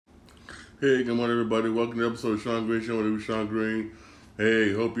Hey, good morning, everybody. Welcome to the episode of Sean Green Show with Sean Green.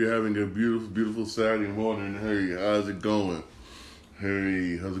 Hey, hope you're having a beautiful, beautiful Saturday morning. Hey, how's it going?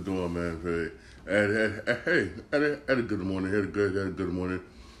 Hey, how's it going, man? Hey, had a good morning. Had a good morning.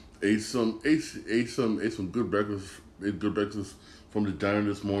 Ate some good breakfast. Ate good breakfast from the diner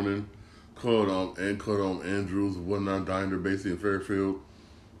this morning. Called Andrews Whatnot Diner, basically in Fairfield.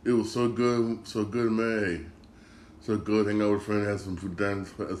 It was so good, man. Hey, so good. Hang out with a friend, had some food down,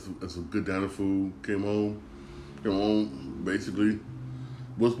 had some good diner food. Came home. Basically,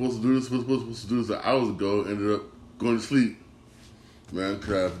 was supposed to do this hours ago. Ended up going to sleep. Man,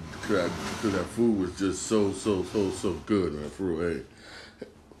 because that food was just so good, man. For real, hey.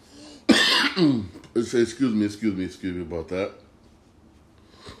 Excuse me about that.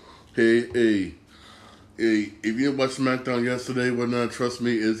 Hey. If you didn't watch SmackDown yesterday, whatnot, trust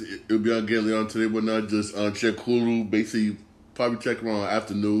me, it'll be on again on today, whatnot. Just check Hulu. Basically, probably check around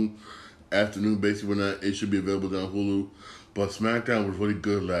afternoon, basically, whatnot. It should be available on Hulu. But SmackDown was really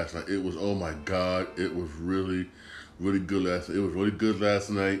good last night. It was, oh my God, it was really good last night. It was really good last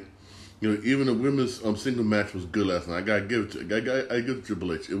night. You know, even the women's single match was good last night. I gotta give it to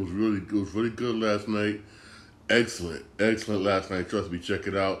Triple H. It was really good last night. Excellent last night. Trust me, check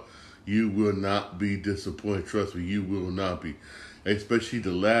it out. You will not be disappointed. Trust me, you will not be. Especially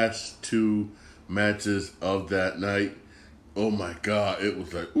the last two matches of that night. Oh my God, it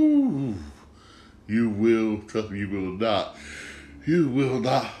was like, ooh. Trust me, you will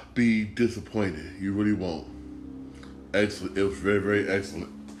not be disappointed. You really won't. Excellent. It was very excellent.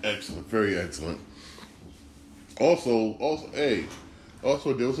 Very excellent. Also,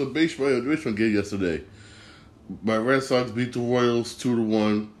 there was a baseball game yesterday. My Red Sox beat the Royals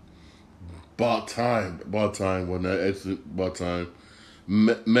 2-1. About time. Wasn't that excellent? About time.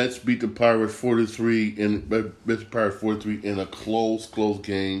 Mets beat the Pirates 4-3 in a close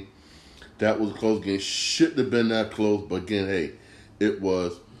game. That was a close game. Shouldn't have been that close, but again, hey, it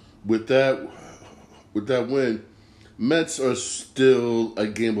was. With that win, Mets are still a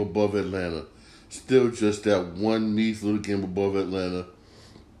game above Atlanta. Still just that one nice little game above Atlanta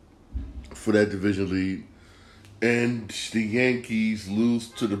for that division lead. And the Yankees lose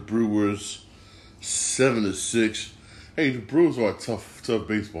to the Brewers 7-6. Hey, the Brewers are a tough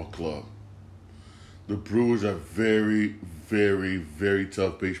baseball club. The Brewers are very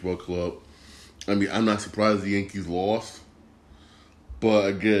tough baseball club. I mean, I'm not surprised the Yankees lost. But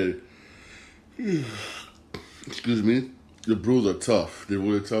again, excuse me, the Brewers are tough. They're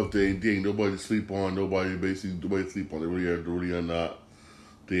really tough. They ain't nobody to sleep on. Nobody to sleep on. They really are not.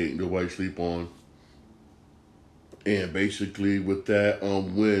 They ain't nobody to sleep on. And basically, with that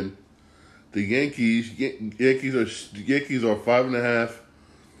win, the Yankees are 5.5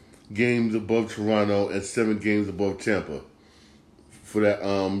 games above Toronto and 7 games above Tampa for that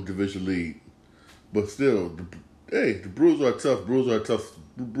division lead. But still, the Brewers are tough. Brewers are a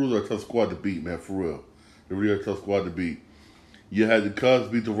tough squad to beat, man. For real, they really are a tough squad to beat. You had the Cubs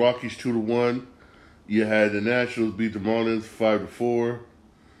beat the Rockies 2-1. You had the Nationals beat the Marlins 5-4.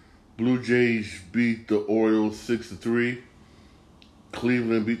 Blue Jays beat the Orioles 6-3.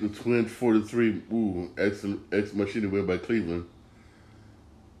 Cleveland beat the Twins 4-3. Ooh, excellent machine win by Cleveland.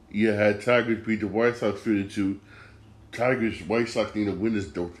 You had Tigers beat the White Sox 3-2. White Sox need to win this.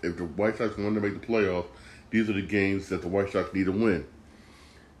 If the White Sox want to make the playoffs, these are the games that the White Sox need to win.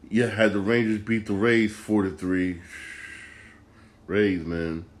 You had the Rangers beat the Rays 4-3. Rays,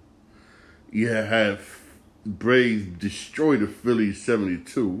 man. You had Braves destroy the Phillies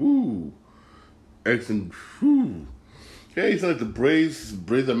 72. Woo. Excellent. Woo. Okay, it's like the Braves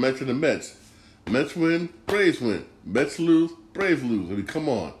are matching the Mets. Mets win, Braves win. Mets lose, Braves lose. I mean, come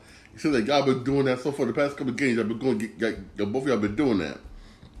on. You see that y'all been doing that so far the past couple of games. Y'all been both of y'all been doing that.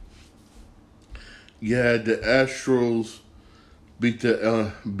 You had the Astros beat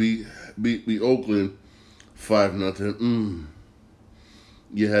Oakland 5-0.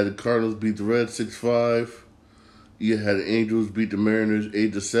 You had the Cardinals beat the Reds 6-5. You had the Angels beat the Mariners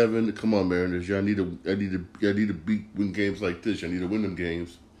 8-7. Come on, Mariners, y'all need to win games like this. Y'all need to win them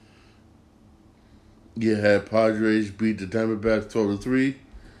games. You had Padres beat the Diamondbacks 12-3.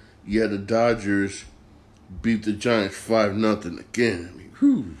 You had the Dodgers beat the Giants 5-0 again. I mean,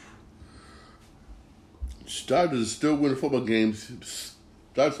 whew. Dodgers are still winning football games.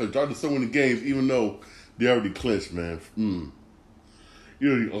 Dodgers are still winning games even though they already clinched, man. You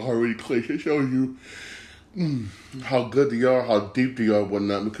know, they already clinched. It shows you how good they are, how deep they are,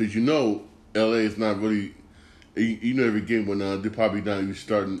 whatnot. Because you know, LA is not really. You know, every game whatnot, they're probably not even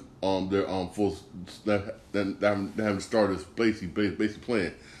starting their full. They haven't started basically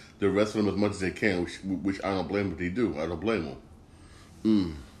playing. They're wrestling them as much as they can, which I don't blame them if they do. I don't blame them.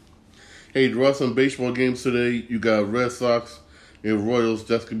 Hey, there are some baseball games today. You got Red Sox and Royals.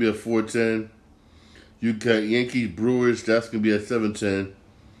 That's going to be at 4:10. You got Yankees Brewers. That's going to be at 7:10.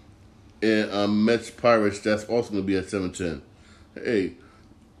 And Mets Pirates. That's also going to be at 7:10. Hey,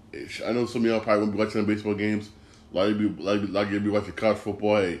 I know some of y'all probably won't be watching the baseball games. A lot of you be watching college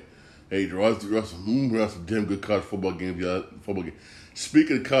football. Hey, there are some damn good college football games.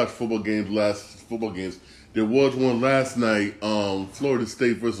 Speaking of college football games, there was one last night. Florida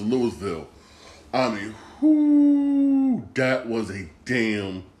State versus Louisville. I mean, that was a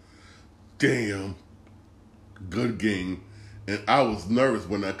damn good game, and I was nervous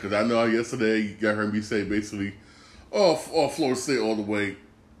because I know yesterday you heard me say basically, oh, Florida State all the way.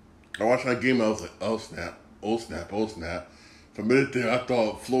 I watched that game. I was like, oh snap. For a minute there, I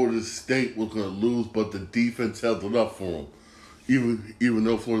thought Florida State was going to lose, but the defense held it up for them. Even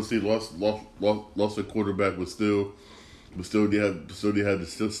though Florida State lost their quarterback, still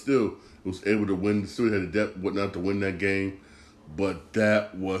was able to win. Still had the depth, whatnot to win that game. But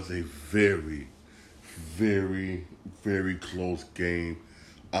that was a very, very, very close game.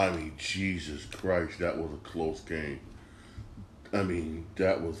 I mean, Jesus Christ, that was a close game. I mean,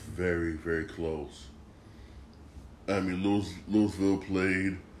 that was very, very close. I mean, Louisville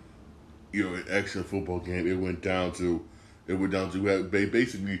played, an excellent football game. It went down to we had a bit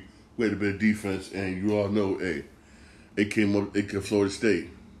of defense, and you all know, it came Florida State.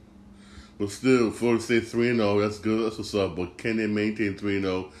 But still, Florida State 3-0. That's good. That's what's up. But can they maintain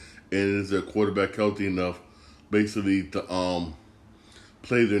 3-0? And is their quarterback healthy enough, basically, to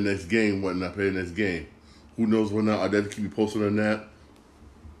play their next game? Whatnot, play their next game? Who knows what not? I'd have to keep you posted on that.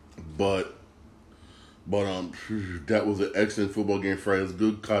 But that was an excellent football game Friday. It was a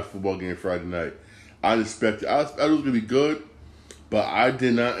good college football game Friday night. I expected it was going to be good, but I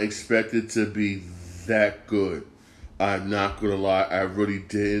did not expect it to be that good. I'm not going to lie. I really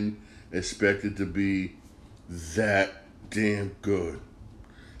didn't expect it to be that damn good.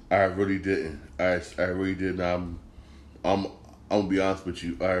 I really didn't. I really didn't. I'm going to be honest with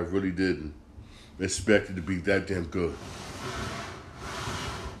you. I really didn't expect it to be that damn good.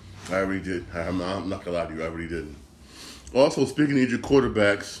 I really did. I'm not going to lie to you. I really didn't. Also, speaking of injured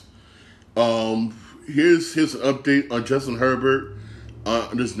quarterbacks, here's an update on Justin Herbert.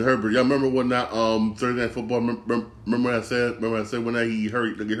 Y'all remember when that Thursday Night Football? Remember what I said? Remember what I said when he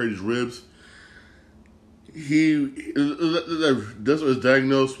hurt his ribs? This was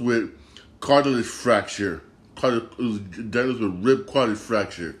diagnosed with cartilage fracture. Was diagnosed with rib cartilage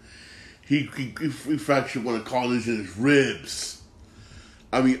fracture. He fractured one of the cartilage in his ribs.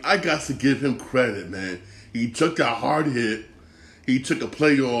 I mean, I got to give him credit, man. He took that hard hit. He took a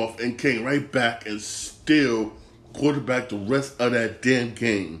playoff and came right back and still quarterbacked the rest of that damn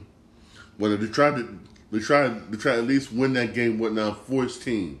game. When they tried to at least win that game, for his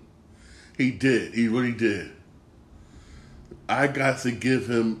team. He did. He really did. I got to give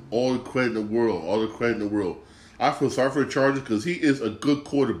him all the credit in the world. I feel sorry for the Chargers because he is a good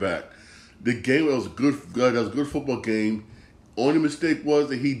quarterback. The game was a good football game. Only mistake was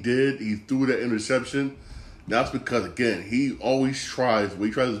that he threw that interception. That's because, again, he always tries. What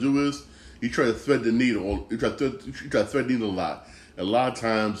he tries to do is he tries to thread the needle. He tries to thread the needle a lot. A lot of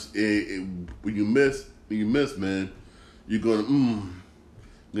times, when you miss, man, you're going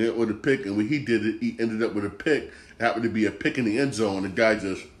with a pick. And when he did it, he ended up with a pick. It happened to be a pick in the end zone. The guy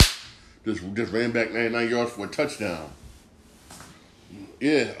just ran back 99 yards for a touchdown.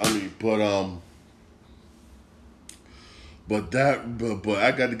 Yeah, I mean, but I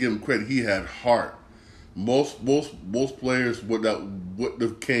got to give him credit. He had heart. Most players would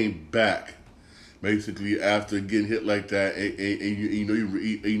have came back, basically after getting hit like that, and you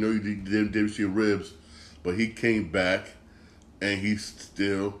didn't see your ribs, but he came back, and he's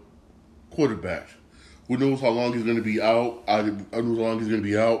still quarterback. Who knows how long he's going to be out? I don't know how long he's going to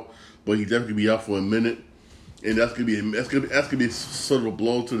be out, but he's definitely going to be out for a minute, and that's going to be sort of a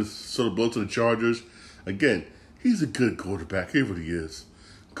blow to the Chargers. Again, he's a good quarterback. He really is.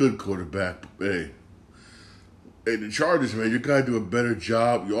 Good quarterback. Hey, the Chargers, man, you got to do a better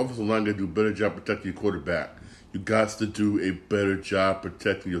job. Your offensive line got to do a better job protecting your quarterback. You got to do a better job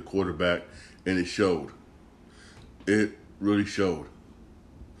protecting your quarterback, and it showed. It really showed.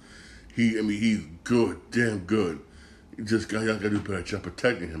 He's good, damn good. You got to do a better job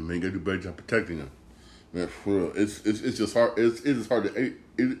protecting him, man. You got to do a better job protecting him. Man, for real, it's just hard. It's hard to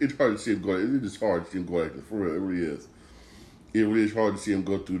see him go. It is hard to see him go like this. For real, it really is. It really is hard to see him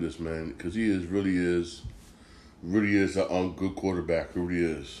go through this, man, because he really is a good quarterback. It really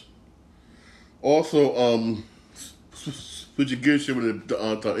is. Also, switching gears here with the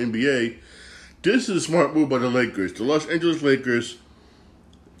NBA, this is a smart move by the Lakers. The Los Angeles Lakers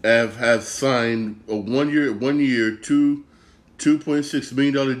have signed a one year, $2.6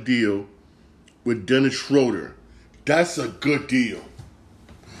 million deal with Dennis Schroeder. That's a good deal.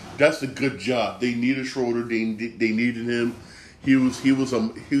 That's a good job. They needed Schroeder. They needed him. He was a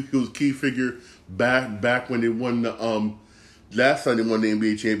key figure back when they won the last time they won the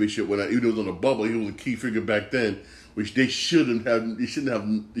NBA championship. When even though it was on the bubble, he was a key figure back then, which they shouldn't have. They should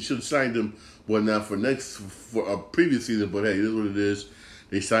have signed him. Well, now for a previous season, but hey, it is what it is.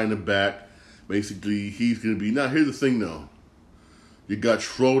 They signed him back. Basically, he's going to be. Now, here's the thing, though. You got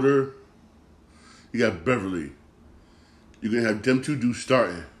Schroeder. You got Beverly. You're going to have them two dudes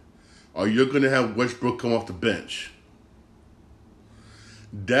starting. Or you're going to have Westbrook come off the bench.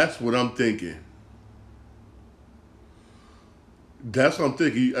 That's what I'm thinking. That's what I'm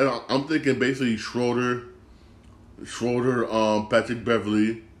thinking. I'm thinking basically Schroeder, Patrick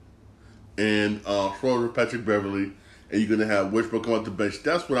Beverly, and Schroeder, Patrick Beverly, and you're going to have Westbrook come off the bench.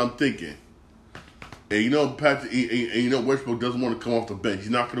 That's what I'm thinking. And Westbrook doesn't want to come off the bench. He's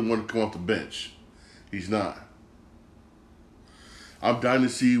not going to want to come off the bench. He's not. I'm dying to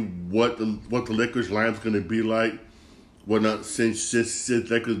see what the Lakers lineup's going to be like. Since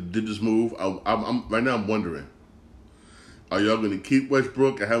Lakers did this move, I'm right now. I'm wondering: are y'all going to keep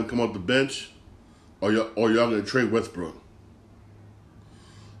Westbrook and have him come off the bench, or y'all going to trade Westbrook?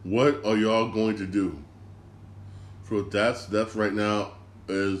 What are y'all going to do? So that's right now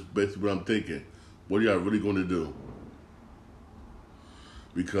is basically what I'm thinking. What are y'all really going to do?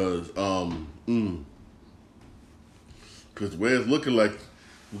 Because because the way it's looking like,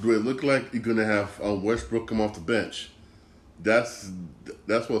 you're gonna have Westbrook come off the bench. That's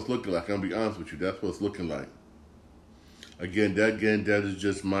what it's looking like. I'm gonna be honest with you. That's what it's looking like. Again, that is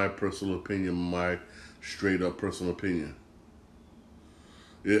just my personal opinion, my straight up personal opinion.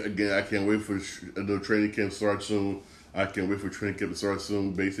 Again, I can't wait for the training camp to start soon. I can't wait for training camp to start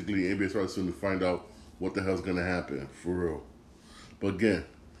soon. Basically, NBA starts soon to find out what the hell's gonna happen for real. But again,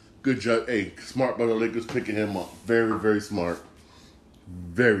 good job. Hey, smart by the Lakers picking him up. Very, very smart.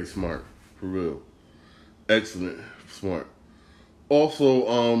 Very smart. For real. Excellent. Smart. Also,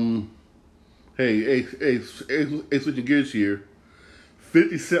 hey, switching gears here.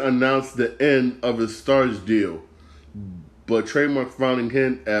 50 Cent announced the end of his Stars deal, but trademark filing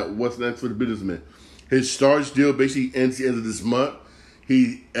hint at what's next for the businessman. His Stars deal basically ends the end of this month.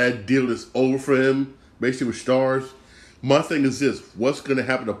 That deal is over for him, basically with Stars. My thing is this: what's going to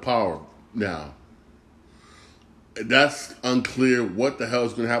happen to Power now? That's unclear. What the hell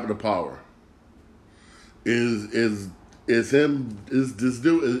is going to happen to Power? Is his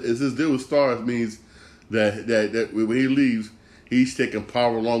deal with Stars means that when he leaves, he's taking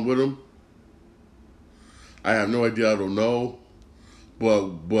Power along with him? I have no idea. I don't know,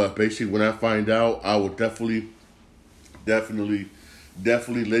 but basically, when I find out, I will definitely let you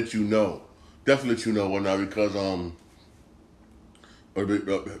know. Definitely let you know what now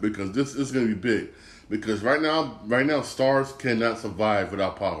because this is going to be big. Because right now, Stars cannot survive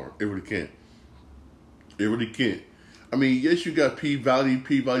without Power. It really can't. It really can't. I mean, yes, you got P-Valley.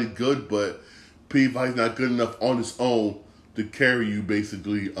 P-Valley good, but P-Valley's not good enough on its own to carry you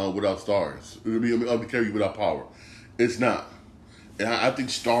basically without Stars. To carry you without Power. It's not. And I think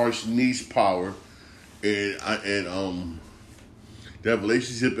Stars needs Power. And that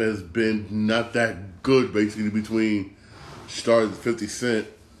relationship has been not that good basically between Stars and 50 Cent.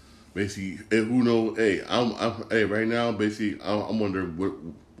 Basically, and who knows? Hey, right now, basically, I'm wondering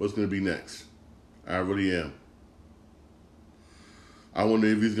what's going to be next. I really am. I wonder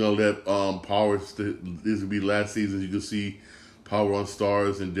if he's going to let Power. This will be last season. You can see Power on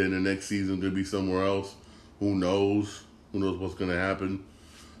Stars, and then the next season going to be somewhere else. Who knows? Who knows what's going to happen?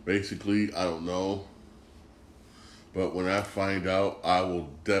 Basically, I don't know. But when I find out, I will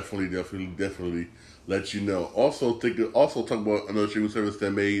definitely let you know. Also talk about another streaming service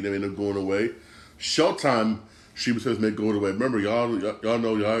that may end up going away. Showtime streaming service may go away. Remember, y'all know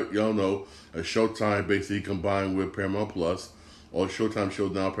that Showtime basically combined with Paramount Plus, or Showtime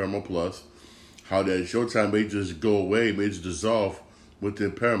shows now Paramount Plus. How that Showtime may just go away, may just dissolve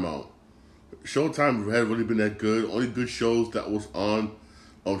within Paramount. Showtime had really been that good. Only good shows that was on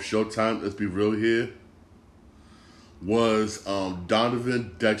Showtime, let's be real here, was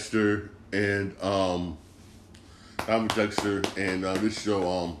Donovan, Dexter, and this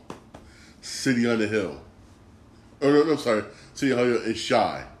show, City on the Hill. Oh no, I'm sorry, City on the Hill and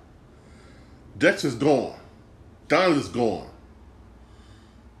Shy. Dexter's gone. Donovan's gone.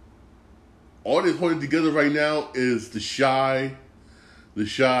 All they're holding together right now is the Shy, and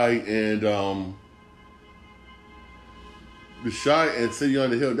City on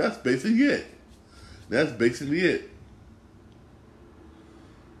the Hill. That's basically it.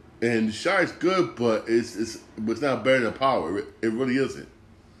 And Shy is good, but it's not better than Power. It really isn't.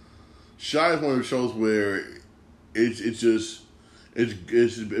 Shy is one of the shows where it's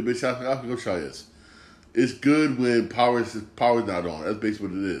how can go Shy is. It's good when Power's not on. That's basically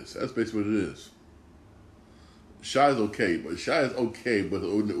what it is. Shy is okay, but it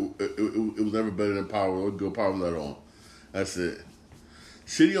was never better than Power. Or good Power not on. That's it.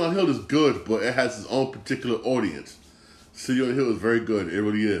 City on Hill is good, but it has its own particular audience. City on Hill is very good. It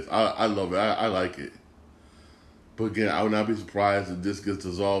really is. I love it. I like it. But again, I would not be surprised if this gets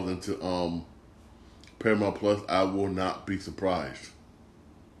dissolved into Paramount Plus. I will not be surprised.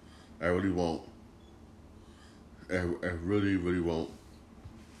 I really won't. I really, really won't.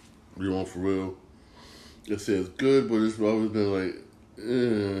 Really won't for real. It says good, but it's always been like,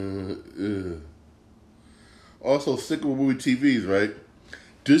 Also, sick of movie TVs, right?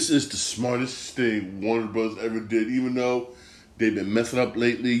 This is the smartest thing Warner Bros. Ever did, even though they've been messing up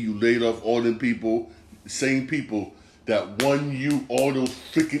lately. You laid off all them people, same people that won you all those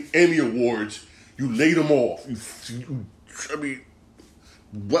freaking Emmy Awards. You laid them off. I mean,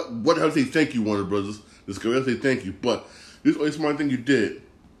 what else they thank you, Warner Brothers? Discovery, say thank you. But this is the only smart thing you did.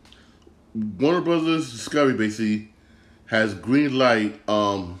 Warner Brothers Discovery basically has green light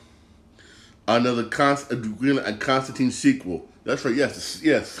another Constantine sequel. That's right. Yes,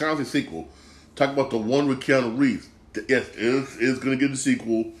 Constantine sequel. Talk about the one with Keanu Reeves. Yes, it's going to get a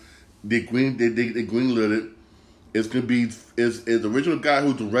sequel. They greenlit it. It's going to be is the original guy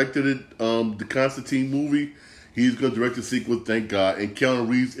who directed it, the Constantine movie. He's going to direct the sequel. Thank God. And Keanu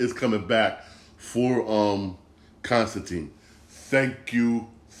Reeves is coming back for Constantine. Thank you,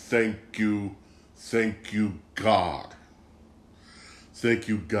 God. Thank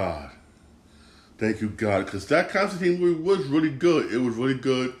you, God. Because that Constantine movie was really good. It was really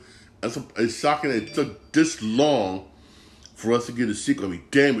good. It's shocking that it took this long for us to get a sequel. I mean,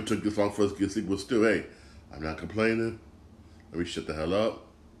 damn, it took this long for us to get a sequel. Still, hey, I'm not complaining. Let me shut the hell up.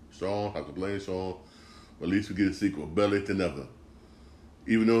 Sean, I'm complaining, Sean. But at least we get a sequel. Better late than never.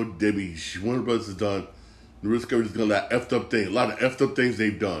 Even though Warner Brothers has done, the Discovery has done a lot of effed up things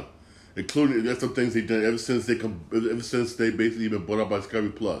they've done. Including the effed up things they've done ever since they basically been bought up by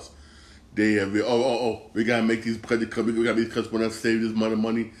Discovery Plus. They have, we gotta make these cuts, we gotta make these cuts when I save this amount of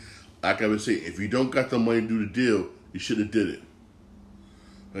money. Like I would say, if you don't got the money to do the deal, you should have did it.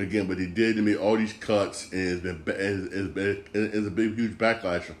 Again, but they did. They made all these cuts, and it's a big, huge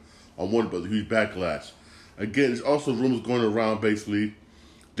backlash on Warner Brothers. Huge backlash. Again, there's also rumors going around basically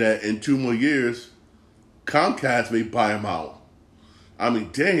that in 2 more years, Comcast may buy them out. I mean,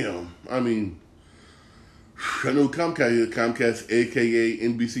 damn. I know Comcast, a.k.a.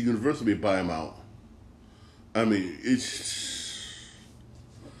 NBC Universal, may buy them out. I mean, it's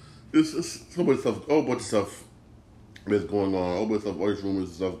so much stuff, a whole bunch of stuff that's going on, a whole bunch of stuff, all these rumors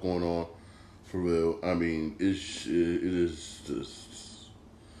and stuff going on, for real. I mean, it's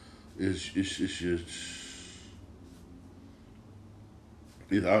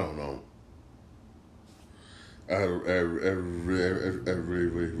I don't know. I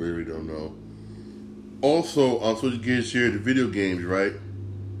really don't know. Also, on switching gears here to video games, right?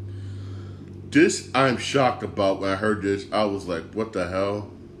 This I'm shocked about. When I heard this, I was like, what the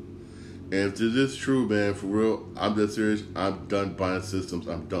hell? And if this is true, man, for real, I'm dead serious. I'm done buying systems.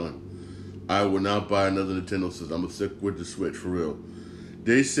 I'm done. I will not buy another Nintendo system. I'm going to stick with the Switch, for real.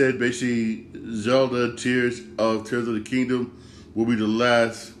 They said, basically, Zelda Tears of the Kingdom will be the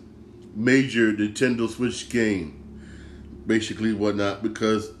last major Nintendo Switch game. Basically, whatnot,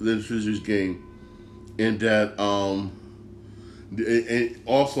 because the Switch game. And that, and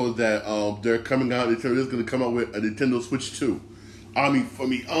also that they're coming out, Nintendo's going to come out with a Nintendo Switch 2. I mean, for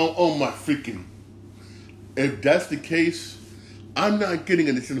me, oh my freaking, if that's the case, I'm not getting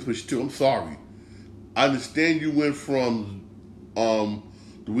a Nintendo Switch 2. I'm sorry. I understand you went from the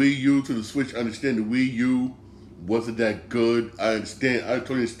Wii U to the Switch. I understand the Wii U wasn't that good. I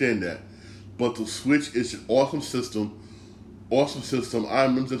totally understand that. But the Switch is an awesome system. Awesome system.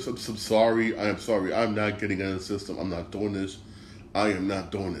 I'm sorry. I am sorry. I'm not getting another system. I'm not doing this. I am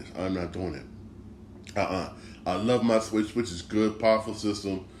not doing this. I'm not doing it. I love my Switch. Switch is good, powerful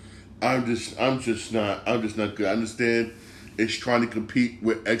system. I'm just not good. I understand it's trying to compete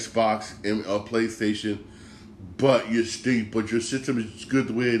with Xbox and PlayStation, but your system is good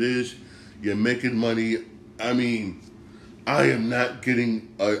the way it is. You're making money. I mean, I am not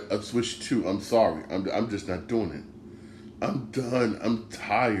getting a Switch 2. I'm sorry. I'm just not doing it. I'm done. I'm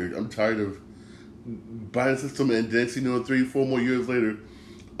tired. I'm tired of buying a system and then 3-4 more years later,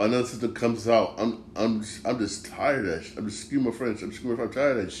 another system comes out. I'm just tired of that shit. I'm just excuse my French. I'm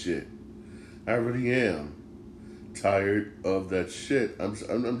tired of that shit. I really am. tired of that shit. I'm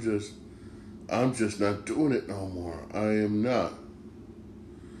just not doing it no more. I am not.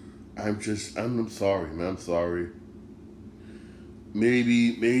 I'm sorry, man. I'm sorry.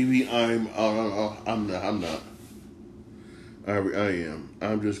 Maybe I'm not. I am.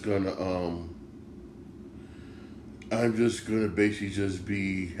 I'm just gonna basically just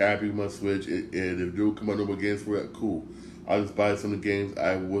be happy with my Switch, and if they come out no more games for it, cool. I'll just buy some of the games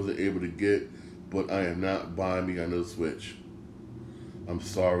I wasn't able to get, but I am not buying me another Switch. I'm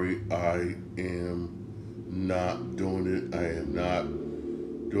sorry, I am not doing it. I am not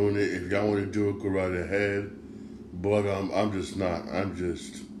doing it. If y'all want to do it, go right ahead. But I'm just not. I'm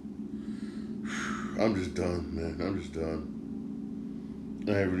just done, man. I'm just done.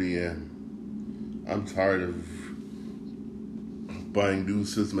 I really am. I'm tired of buying new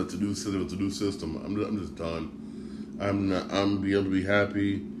system after new system after new system. I'm just done. I'm be able to be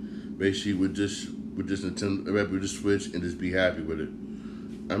happy, basically with this Nintendo, with this Switch, and just be happy with it.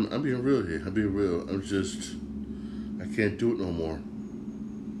 I'm being real here. I'm being real. I can't do it no more.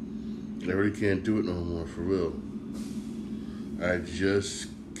 I really can't do it no more, for real. I just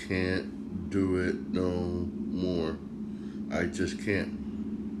can't do it no more. I just can't.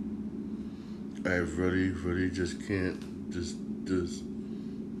 I really just can't just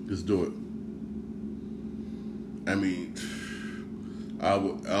do it. I mean,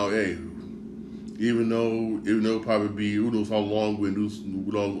 hey, even though probably be who knows how long when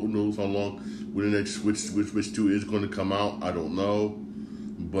the next Switch 2 is going to come out, I don't know.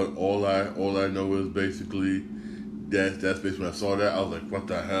 But all I know is basically that's basically when I saw that, I was like, what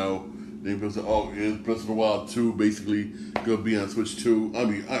the hell? Then people said, oh, it's Breath of the Wild 2 basically gonna be on Switch 2. I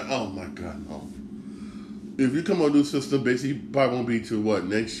mean, oh my god, no. If you come on a new system, basically probably won't be to what,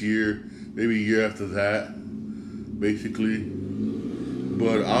 next year, maybe a year after that, basically.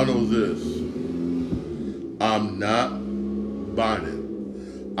 But I know this. I'm not buying it.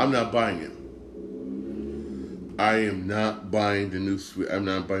 I'm not buying it. I am not buying the new Switch. I'm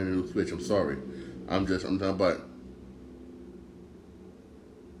not buying the new Switch. I'm sorry. I'm not buying.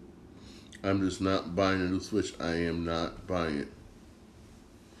 I'm just not buying a new Switch. I am not buying it.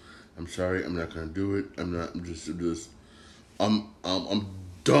 I'm sorry. I'm not gonna do it. I'm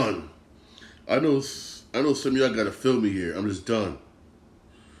done. I know some of y'all gotta feel me here. I'm just done.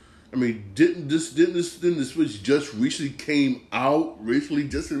 I mean, didn't the Switch just recently came out?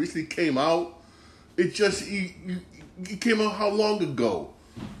 Recently came out. It came out how long ago?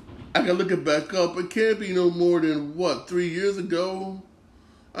 I can look it back up. It can't be no more than, 3 years ago?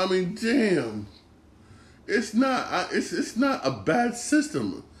 I mean, damn. It's not a bad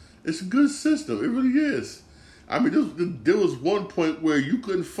system. It's a good system. It really is. I mean, there was one point where you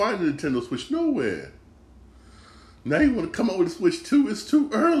couldn't find a Nintendo Switch nowhere. Now you want to come out with a Switch 2? It's too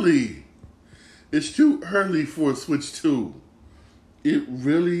early. It's too early for a Switch 2. It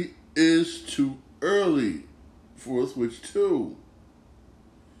really is too early for a Switch 2.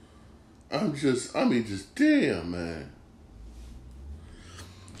 Just damn, man.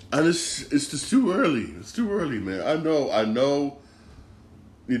 And it's just too early. It's too early, man. I know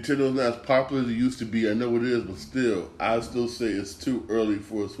Nintendo's not as popular as it used to be. I know it is, but still, I still say it's too early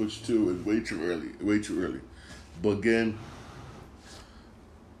for a Switch 2. It's way too early. Way too early. But again,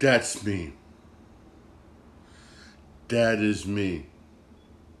 that's me. That is me.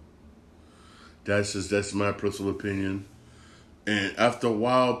 That's my personal opinion. And after a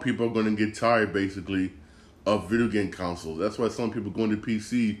while, people are going to get tired, basically, of video game consoles. That's why some people go into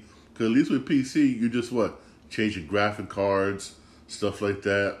PC. Because at least with PC, you just change your graphic cards, stuff like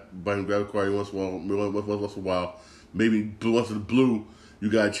that. Buying a graphic card once in a while. Maybe once in the blue,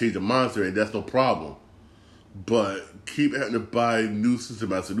 you gotta change the monitor, and that's no problem. But keep having to buy new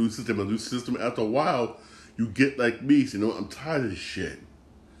system after new system after new system. After a while, you get like me. So, I'm tired of this shit.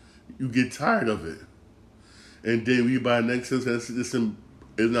 You get tired of it. And then when you buy the next system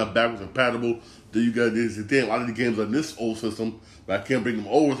is not backwards compatible, then you got this. Damn, a lot of the games on this old system, but I can't bring them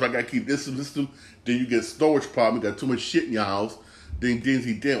over, so I gotta keep this system. Then you get storage problem. You got too much shit in your house. Then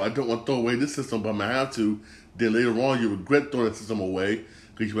see, damn, I don't want to throw away this system, but I'm gonna have to. Then later on, you regret throwing the system away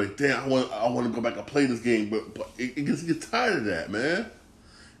because you're like, damn, I want to go back and play this game, but it gets you tired of that, man.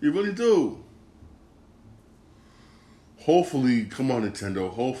 You really do. Hopefully, come on, Nintendo.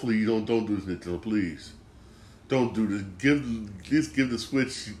 Hopefully, you don't do this, Nintendo, please. Don't do this. Give the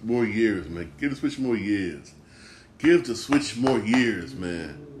Switch more years, man. Give the Switch more years. Give the Switch more years,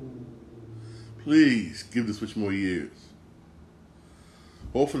 man. Please, give the Switch more years.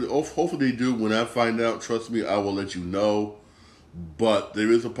 Hopefully they do. When I find out, trust me, I will let you know. But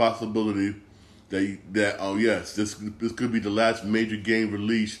there is a possibility that yes, this could be the last major game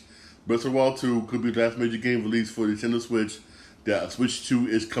released Breath of the Wild 2 could be the last major game released for the Nintendo Switch. That Switch 2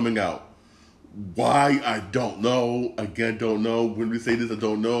 is coming out. Why? I don't know. Again, don't know. When we say this, I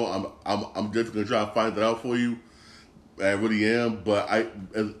don't know. I'm just gonna try to find that out for you. I really am, but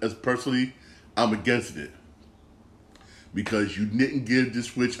as personally, I'm against it because you didn't give the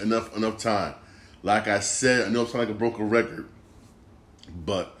Switch enough time. Like I said, I know it's like a broken record,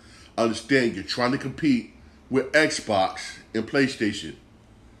 but understand you're trying to compete with Xbox and PlayStation,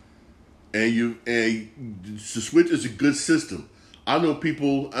 and the Switch is a good system. I know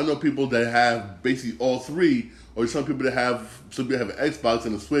people that have basically all three, or some people that have an Xbox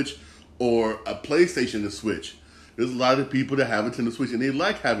and a Switch, or a PlayStation and a Switch. There's a lot of people that have a Nintendo Switch and they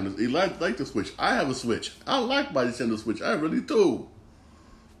like having it. They like the Switch. I have a Switch. I like my Nintendo Switch. I really do.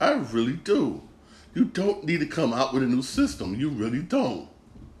 I really do. You don't need to come out with a new system. You really don't.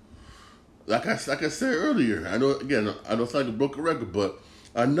 Like I said earlier, I know it's like a broken record, but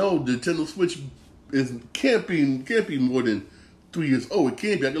I know the Nintendo Switch can't be more than 3 years old. It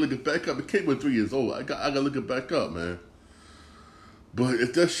can't be. I gotta look it back up. It can't be 3 years old. I gotta look it back up, man. But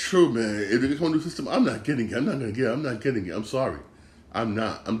if that's true, man, if it's a new system, I'm not getting it. I'm not getting it. I'm sorry. I'm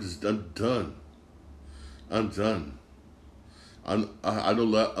not. I'm done. I'm done. I know a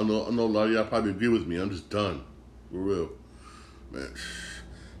lot of y'all probably agree with me. I'm just done. For real. Man.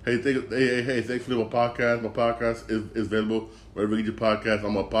 Hey, thanks for my podcast. My podcast is available wherever you get your podcast.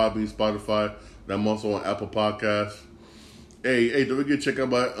 I'm on Podbean, Spotify, and I'm also on Apple Podcasts. Hey, don't forget to check out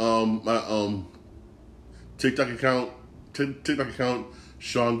my TikTok account,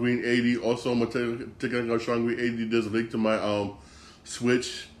 Sean Green 80. Also, on my TikTok account, Sean Green 80. There's a link to my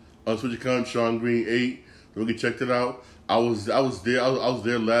Switch account, Sean Green 8. Don't forget to check that out. I was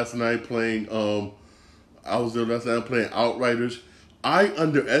there last night playing. Outriders. I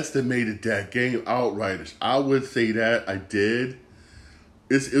underestimated that game, Outriders. I would say that I did.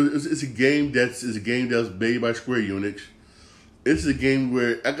 It's a game that's made by Square Enix. It's a game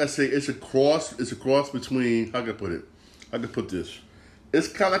where, like I say, it's a cross between, how can I put it? I can put this. It's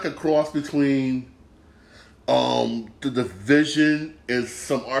kind of like a cross between The Division and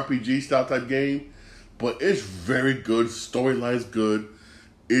some RPG style type game, but it's very good. Storyline's good.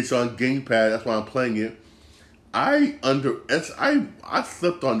 It's on Game Pass. That's why I'm playing it. I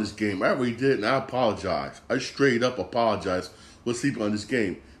slept on this game. I really did, and I apologize. I straight up apologize for sleeping on this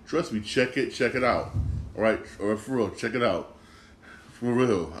game. Trust me, check it out. All right, or for real, check it out. For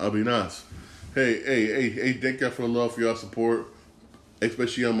real, I'll be nice. Hey, thank y'all for the love, for y'all support,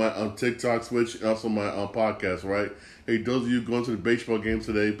 especially on my TikTok, Switch, and also my podcast, right? Hey, those of you going to the baseball game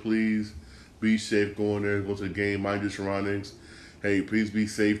today, please be safe going there, go to the game, mind your surroundings. Hey, please be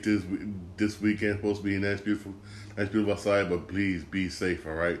safe this weekend. It's supposed to be nice, beautiful outside, but please be safe,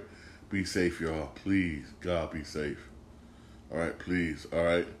 all right? Be safe, y'all. Please, God, be safe. All right, please, all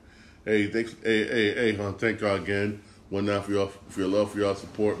right? Hey, thanks. Hey, thank y'all again. One now for your love, for y'all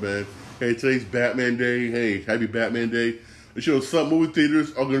support, man. Hey, today's Batman Day. Hey, happy Batman Day. Some movie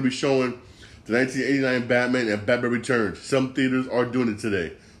theaters are going to be showing the 1989 Batman and Batman Returns. Some theaters are doing it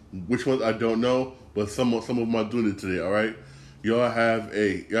today. Which ones, I don't know, but some of them are doing it today, all right? Y'all have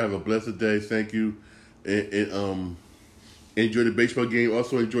a blessed day. Thank you. And enjoy the baseball game.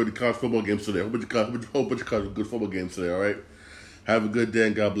 Also enjoy the college football games today. Whole bunch of good football games today, all right? Have a good day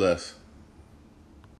and God bless.